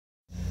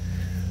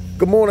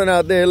Good morning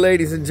out there,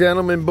 ladies and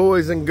gentlemen,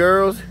 boys and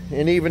girls,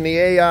 and even the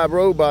AI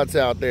robots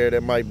out there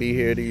that might be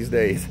here these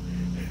days.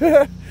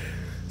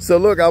 So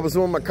look, I was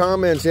on my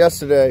comments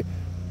yesterday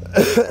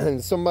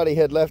and somebody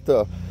had left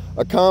a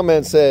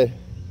comment said,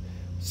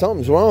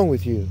 something's wrong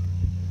with you.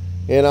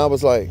 And I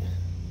was like,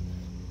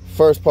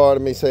 first part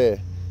of me said,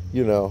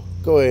 you know,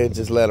 go ahead and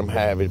just let them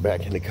have it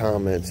back in the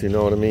comments, you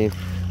know what I mean?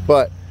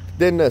 But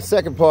then the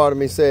second part of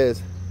me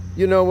says,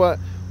 you know what?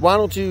 Why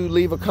don't you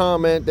leave a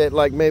comment that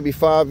like maybe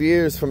 5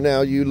 years from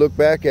now you look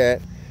back at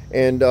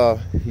and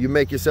you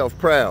make yourself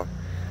proud?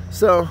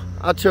 So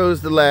I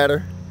chose the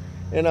latter,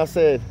 and I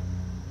said,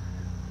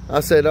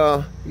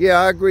 yeah,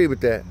 I agree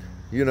with that,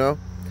 you know.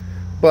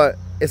 But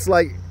it's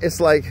like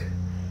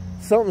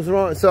something's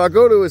wrong. So I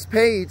go to his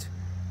page,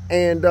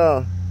 and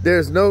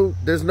there's no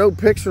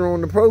picture on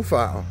the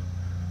profile.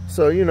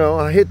 So you know,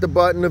 I hit the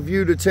button to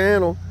view the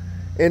channel,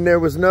 and there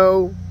was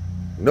no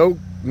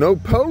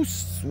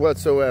posts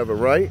whatsoever,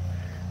 right?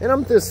 And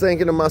I'm just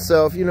thinking to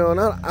myself, you know, and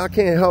I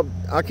can't help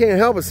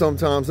it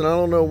sometimes, and I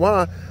don't know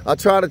why. I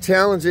try to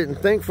challenge it and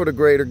think for the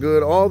greater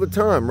good all the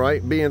time,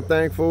 right? Being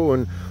thankful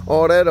and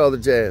all that other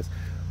jazz.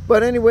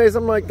 But anyways,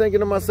 I'm like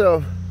thinking to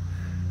myself,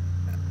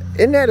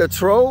 isn't that a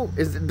troll?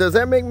 Does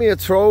that make me a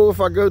troll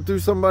if I go through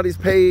somebody's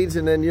page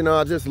and then, you know,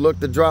 I just look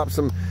to drop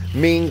some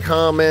mean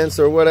comments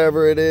or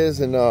whatever it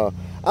is? And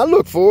I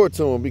look forward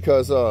to them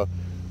because,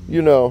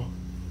 you know,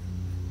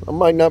 I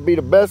might not be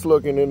the best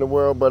looking in the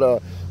world,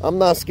 but I'm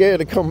not scared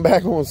to come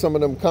back on some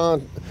of them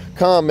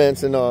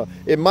comments, and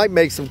it might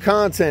make some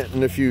content in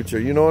the future,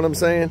 you know what I'm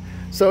saying?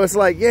 So it's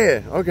like,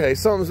 yeah, okay,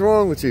 something's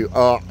wrong with you.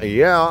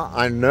 Yeah,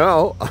 I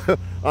know.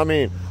 I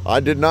mean,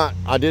 I did not,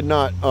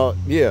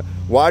 yeah.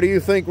 Why do you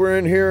think we're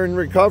in here in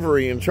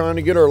recovery and trying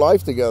to get our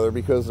life together?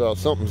 Because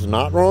something's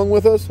not wrong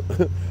with us?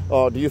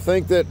 Do you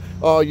think that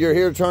you're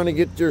here trying to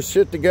get your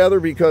shit together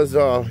because,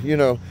 you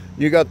know,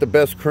 you got the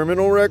best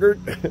criminal record?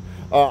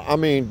 I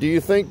mean, do you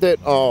think that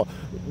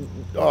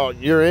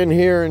you're in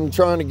here and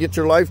trying to get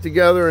your life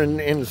together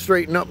and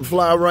straighten up and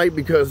fly right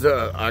because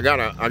I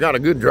got a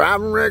good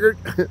driving record?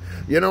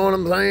 You know what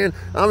I'm saying?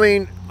 I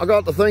mean, I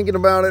got to thinking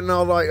about it, and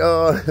I was like,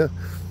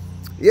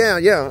 yeah,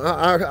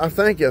 I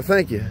thank you,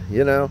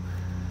 you know.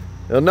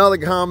 Another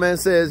comment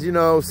says, you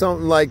know,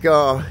 something like,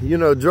 you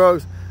know,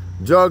 drugs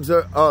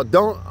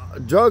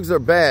are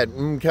bad,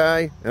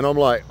 okay? And I'm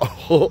like,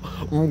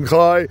 oh,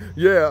 okay,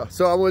 yeah.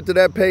 So I went to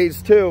that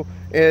page too,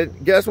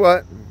 and guess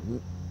what?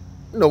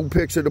 No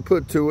picture to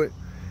put to it,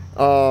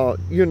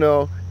 you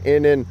know,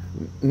 and then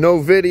no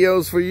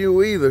videos for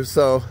you either.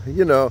 So,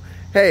 you know,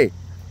 hey,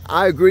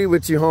 I agree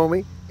with you,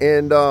 homie,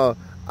 and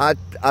I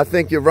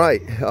think you're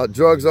right.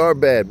 Drugs are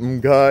bad,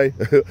 okay?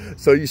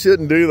 So you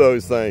shouldn't do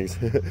those things,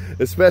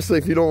 especially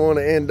if you don't want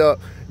to end up,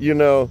 you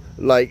know,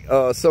 like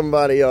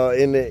somebody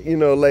in the, you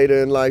know,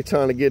 later in life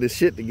trying to get his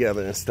shit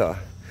together and stuff.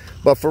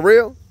 But for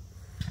real,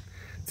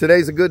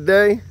 today's a good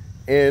day,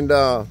 and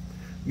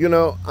you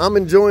know, I'm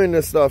enjoying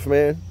this stuff,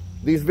 man.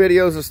 These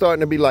videos are starting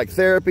to be like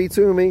therapy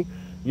to me,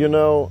 you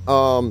know.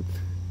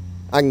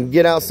 I can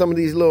get out some of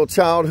these little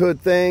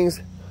childhood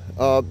things,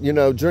 you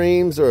know,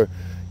 dreams, or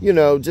you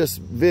know,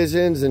 just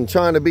visions, and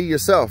trying to be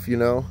yourself, you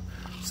know.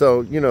 So,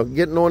 you know,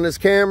 getting on this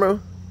camera,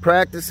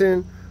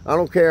 practicing. I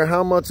don't care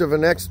how much of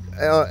an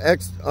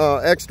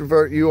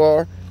extrovert you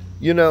are,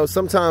 you know,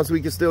 sometimes we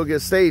can still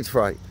get stage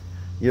fright,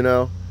 you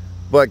know.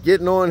 But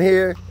getting on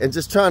here and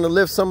just trying to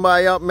lift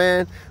somebody up,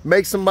 man,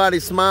 make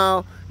somebody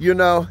smile, you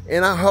know.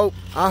 And I hope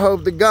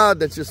to God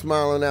that you're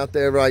smiling out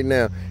there right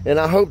now. And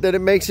I hope that it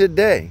makes your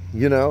day,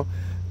 you know.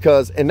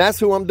 And that's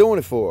who I'm doing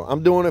it for.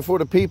 I'm doing it for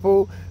the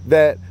people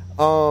that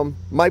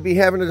might be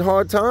having a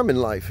hard time in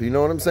life, you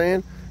know what I'm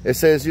saying? It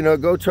says, you know,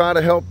 go try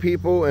to help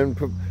people and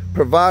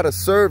provide a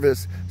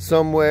service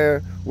somewhere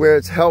where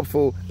it's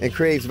helpful and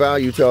creates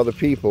value to other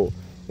people.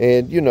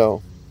 And, you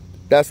know,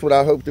 that's what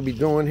I hope to be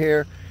doing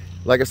here.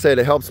 Like I said,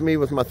 it helps me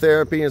with my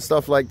therapy and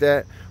stuff like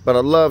that. But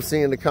I love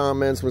seeing the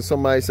comments when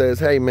somebody says,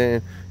 hey,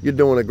 man, you're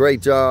doing a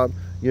great job.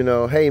 You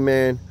know, hey,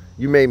 man,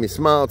 you made me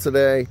smile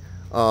today.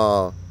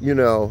 You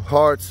know,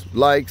 hearts,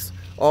 likes,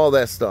 all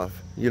that stuff.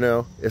 You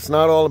know, it's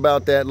not all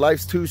about that.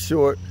 Life's too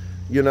short,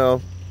 you know.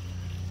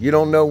 You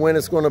don't know when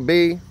it's going to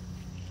be.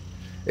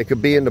 It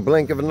could be in the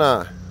blink of an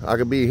eye. I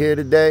could be here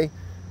today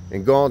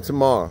and gone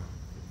tomorrow.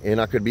 And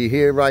I could be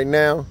here right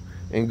now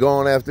and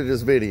gone after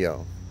this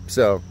video.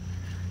 So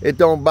it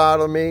don't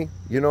bother me.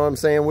 You know what I'm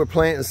saying? We're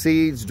planting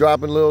seeds,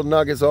 dropping little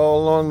nuggets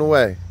all along the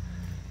way,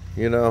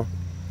 you know.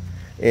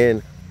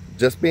 And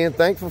just being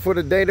thankful for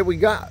the day that we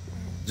got.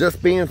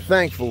 Just being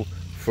thankful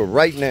for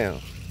right now.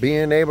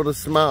 Being able to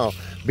smile.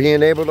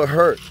 Being able to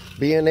hurt,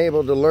 being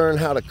able to learn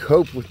how to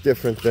cope with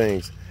different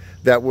things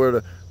that were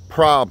the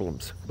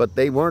problems, but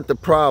they weren't the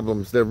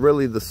problems. They're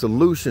really the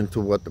solution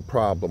to what the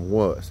problem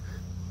was.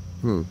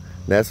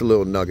 That's a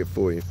little nugget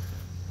for you.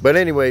 But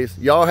anyways,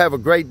 y'all have a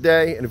great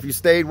day. And if you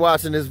stayed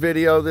watching this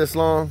video this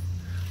long,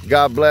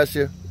 God bless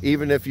you,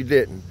 even if you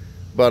didn't.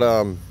 But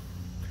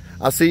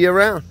I'll see you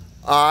around.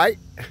 All right,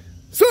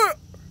 sir.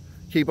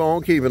 Keep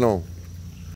on keeping on.